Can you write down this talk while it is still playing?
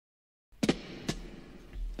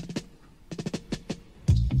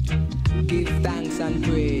and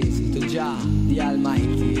praise to Jah, the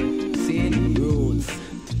Almighty. Sing roots.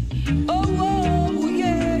 Oh, oh,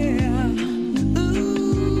 yeah.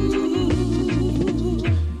 Ooh.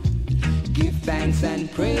 Give thanks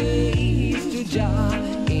and praise to Jah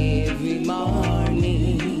every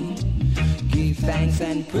morning. Give thanks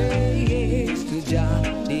and praise to Jah,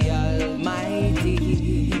 the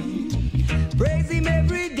Almighty. Praise Him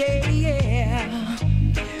every day, yeah.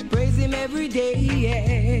 Praise Him every day,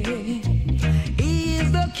 yeah. He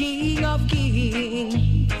is the King of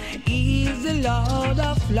Kings. He is the Lord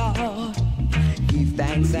of Lords. Give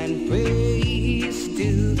thanks and praise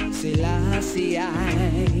to Selassie.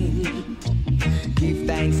 Give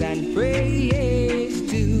thanks and praise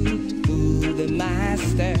to the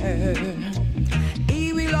Master.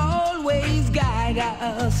 He will always guide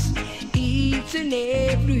us each and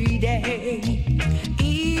every day.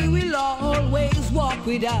 He will always walk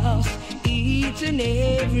with us each and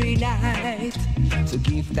every night. So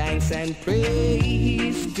give thanks and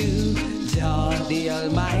praise to Jah the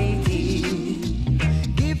Almighty.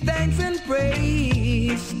 Give thanks and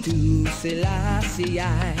praise to Selassie.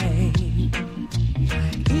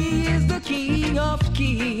 He is the King of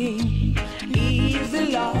Kings. He is the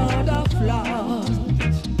Lord of Lords.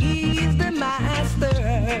 He is the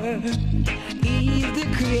Master. He is the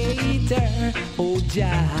Creator. Oh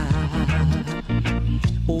Jah,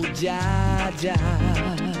 oh Jah, Jah.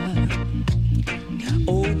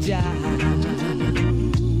 Oh Jah,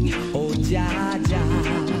 oh Jah, Jah.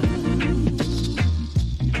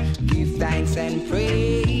 Give thanks and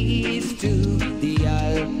praise to the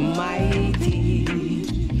Almighty.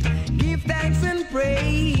 Give thanks and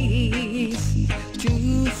praise to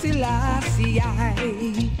Selassie.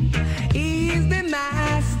 He is the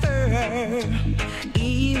Master.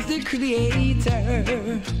 He is the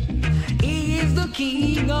Creator. He is the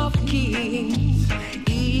King of Kings.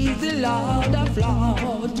 He is the Lord of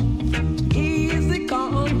Lords. He is the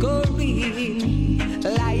conquering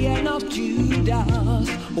Lion of Judah.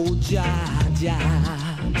 Oh Jah,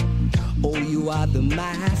 Jah. Oh, you are the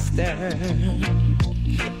Master.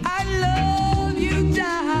 I love you,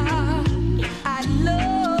 Jah. I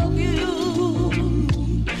love you.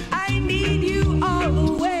 I need you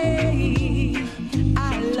always.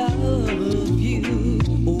 I love you.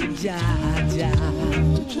 Oh Jah, Jah.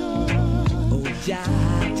 Oh Jah,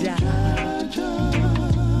 Jah.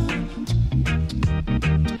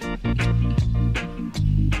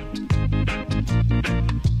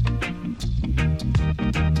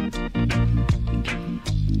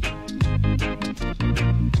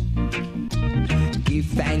 Give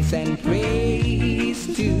thanks and praise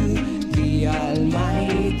to the Almighty.